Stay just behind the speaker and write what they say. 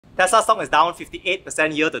Tesla stock is down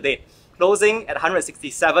 58% year to date, closing at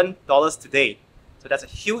 $167 today. So that's a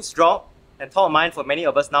huge drop. And top of mind for many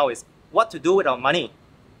of us now is what to do with our money.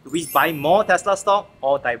 Do we buy more Tesla stock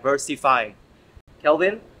or diversify?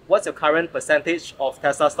 Kelvin, what's your current percentage of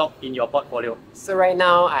Tesla stock in your portfolio? So right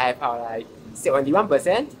now I have like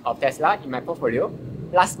 71% of Tesla in my portfolio.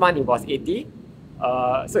 Last month it was 80,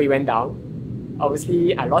 so it went down.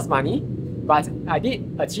 Obviously I lost money, but I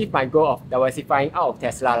did achieve my goal of diversifying out of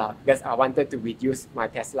Tesla because I wanted to reduce my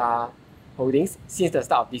Tesla holdings since the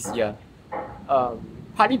start of this year.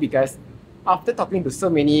 Partly because after talking to so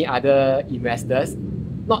many other investors,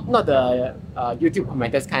 not the YouTube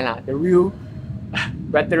commenters kind, the real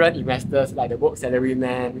veteran investors like the work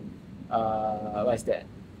salaryman, what's that?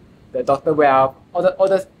 The Dr. Well,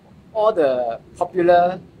 all the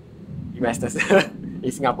popular investors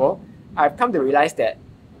in Singapore, I've come to realize that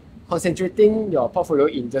concentrating your portfolio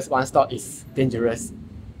in just one stock is dangerous.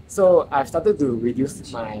 So I've started to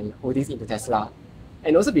reduce my holdings into Tesla.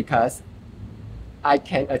 And also because I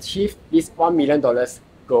can achieve this $1 million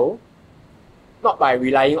goal not by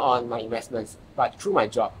relying on my investments, but through my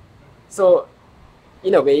job. So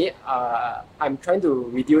in a way, I'm trying to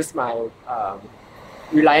reduce my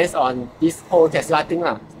reliance on this whole Tesla thing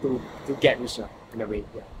to get richer in a way.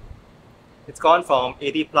 Yeah. It's gone from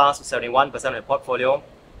 80 plus to 71% of your portfolio.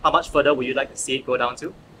 How much further would you like to see it go down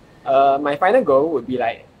to? My final goal would be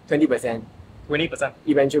like 20%. 20%?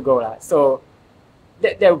 Eventual goal. So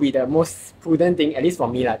that would be the most prudent thing, at least for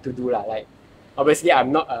me to do. Like, obviously,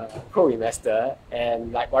 I'm not a pro-investor,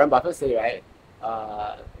 and like Warren Buffett say, right?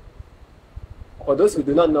 For those who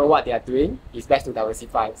do not know what they are doing, it's best to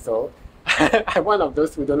diversify. So I'm one of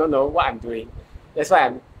those who do not know what I'm doing. That's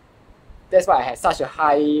why I had such a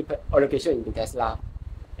high allocation into Tesla.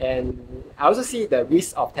 And I also see the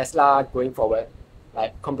risk of Tesla going forward,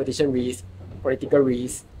 like competition risk, political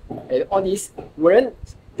risk, and all these weren't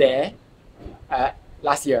there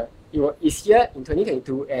last year. It's here in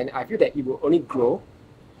 2022, and I feel that it will only grow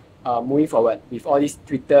moving forward with all this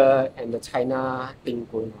Twitter and the China thing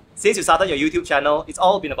going on. Since you started your YouTube channel, it's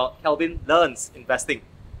all been about Kelvin Learns Investing.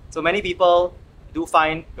 So many people do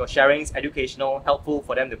find your sharings educational, helpful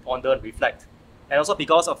for them to ponder and reflect. And also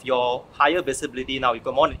because of your higher visibility now, you've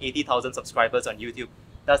got more than 80,000 subscribers on YouTube.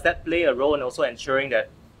 Does that play a role in also ensuring that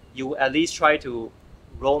you at least try to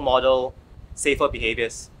role model safer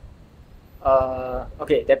behaviors?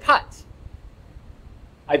 Okay, that part,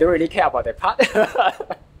 I don't really care about that part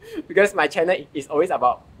because my channel is always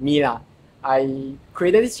about me. I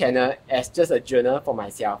created this channel as just a journal for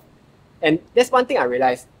myself. And that's one thing I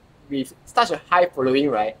realized, with such a high following,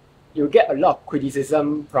 right, you get a lot of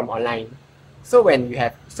criticism from online. So when you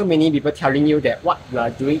have so many people telling you that what you are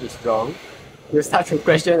doing is wrong, you start to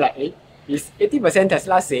question like, hey, is 80%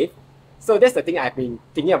 Tesla safe? So that's the thing I've been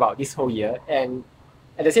thinking about this whole year. And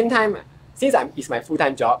at the same time, since it's my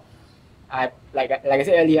full-time job, like I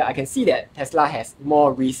said earlier, I can see that Tesla has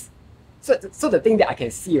more risk. So the thing that I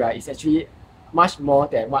can see, right, is actually much more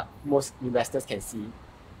than what most investors can see.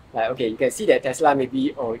 Like, okay, you can see that Tesla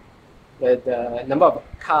maybe, the number of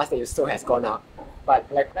cars that you sold has gone up. But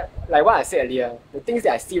like what I said earlier, the things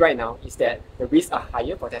that I see right now is that the risks are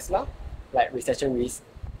higher for Tesla, like recession risk,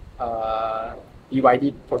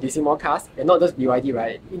 BYD producing more cars, and not just BYD,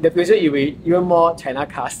 right? In the future, it will be even more China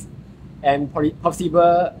cars, and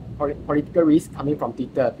possible political risk coming from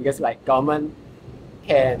Twitter, because like government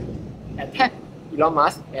can attack Elon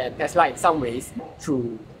Musk and Tesla in some ways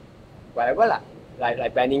through whatever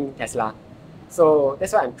like banning Tesla. So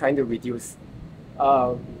that's why I'm trying to reduce.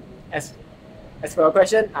 As for your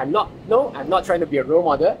question, I'm not trying to be a role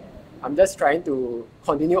model. I'm just trying to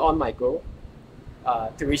continue on my goal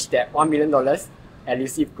to reach that $1 million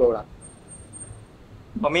elusive goal.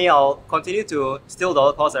 For me, I'll continue to still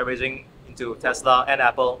dollar cost averaging into Tesla and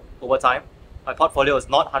Apple over time. My portfolio is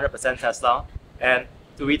not 100% Tesla. And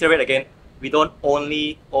to reiterate again, we don't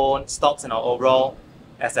only own stocks in our overall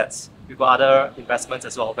assets. We've got other investments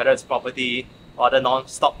as well, whether it's property or other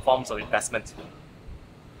non-stock forms of investment.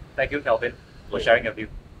 Thank you, Kelvin, for sharing your view.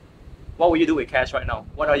 What will you do with cash right now?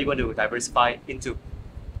 What are you going to diversify into?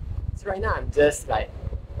 So right now I'm just like,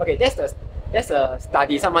 okay, that's a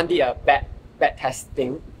study. Someone did a bad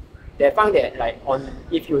testing. They found that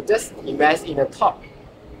if you just invest in the top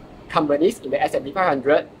companies in the S&P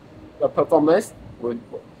 500, your performance would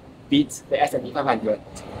beat the S&P 500.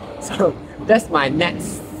 So that's my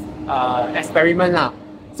next experiment.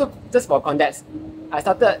 So just for context, I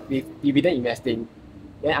started with dividend investing.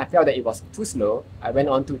 Then I felt that it was too slow. I went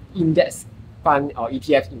on to index fund or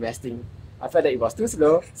ETF investing. I felt that it was too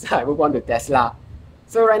slow, so I moved on to Tesla.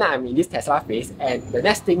 So right now I'm in this Tesla phase, and the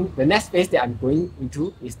next phase that I'm going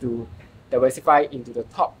into is to diversify into the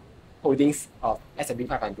top holdings of S&P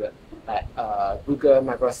 500, like Google,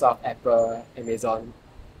 Microsoft, Apple, Amazon.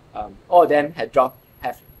 All of them have dropped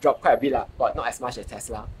quite a bit, but not as much as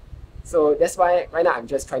Tesla. So that's why right now I'm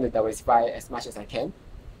just trying to diversify as much as I can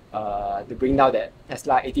to bring down that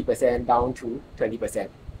Tesla 80% down to 20%.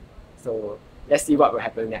 So let's see what will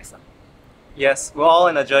happen next. Yes, we're all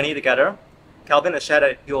in a journey together. Kelvin has shared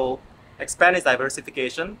that he'll expand his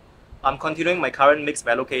diversification. I'm continuing my current mixed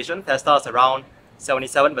allocation. Tesla is around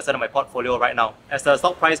 77% of my portfolio right now. As the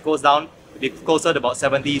stock price goes down, it'll be closer to about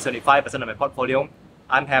 70-75% of my portfolio.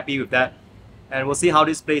 I'm happy with that. And we'll see how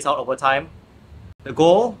this plays out over time. The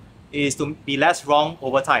goal is to be less wrong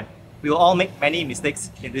over time. We will all make many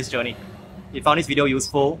mistakes in this journey. If you found this video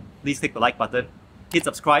useful, please click the like button. Hit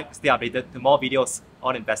subscribe to stay updated to more videos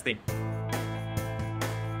on investing.